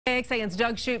KXAN's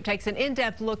Doug Shoup takes an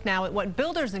in-depth look now at what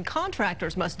builders and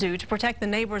contractors must do to protect the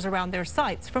neighbors around their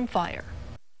sites from fire.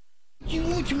 You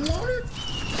want your water?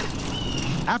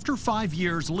 After 5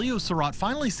 years, Leo Surratt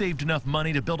finally saved enough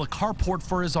money to build a carport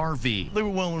for his RV. They were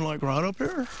welding like right up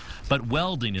here. But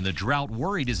welding in the drought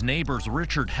worried his neighbors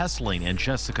Richard Hessling and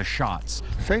Jessica Schatz.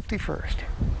 Safety first.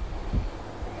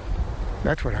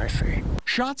 That's what I see.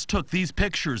 Schatz took these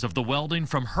pictures of the welding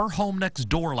from her home next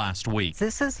door last week.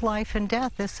 This is life and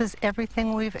death. This is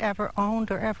everything we've ever owned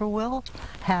or ever will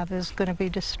have is going to be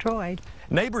destroyed.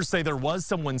 Neighbors say there was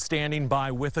someone standing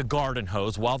by with a garden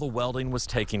hose while the welding was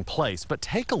taking place. But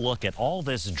take a look at all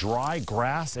this dry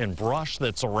grass and brush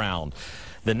that's around.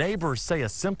 The neighbors say a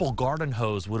simple garden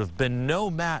hose would have been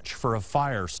no match for a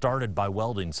fire started by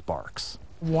welding sparks.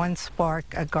 One spark,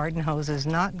 a garden hose is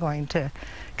not going to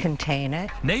contain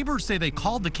it. Neighbors say they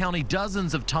called the county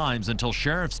dozens of times until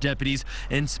sheriff's deputies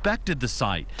inspected the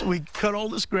site. We cut all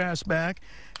this grass back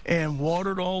and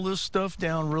watered all this stuff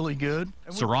down really good.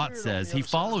 Surratt says he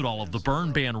followed all of the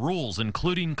burn ban rules,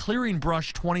 including clearing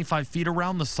brush 25 feet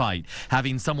around the site,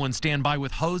 having someone stand by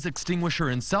with hose extinguisher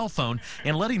and cell phone,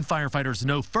 and letting firefighters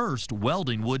know first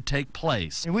welding would take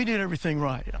place. And we did everything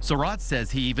right. Surratt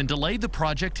says he even delayed the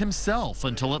project himself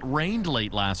until it rained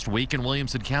late last week and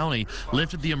Williamson County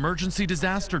lifted the emergency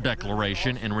disaster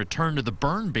declaration and returned to the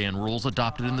burn ban rules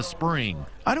adopted in the spring.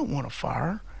 I don't want a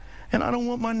fire. And I don't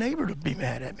want my neighbor to be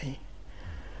mad at me.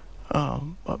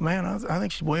 But man, I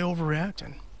think she's way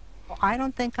overreacting. I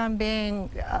don't think I'm being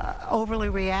overly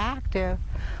reactive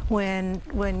when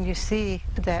you see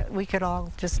that we could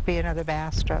all just be another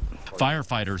Bastrop.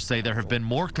 Firefighters say there have been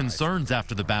more concerns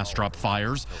after the Bastrop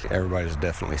fires. Everybody's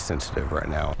definitely sensitive right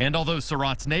now. And although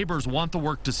Surratt's neighbors want the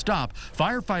work to stop,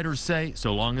 firefighters say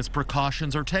so long as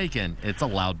precautions are taken, it's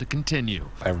allowed to continue.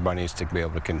 Everybody needs to be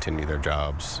able to continue their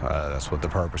jobs. That's what the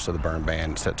purpose of the burn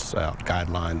ban sets out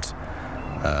guidelines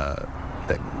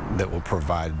that will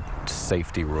provide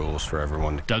safety rules for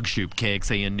everyone. Doug Shoup,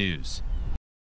 KXAN News.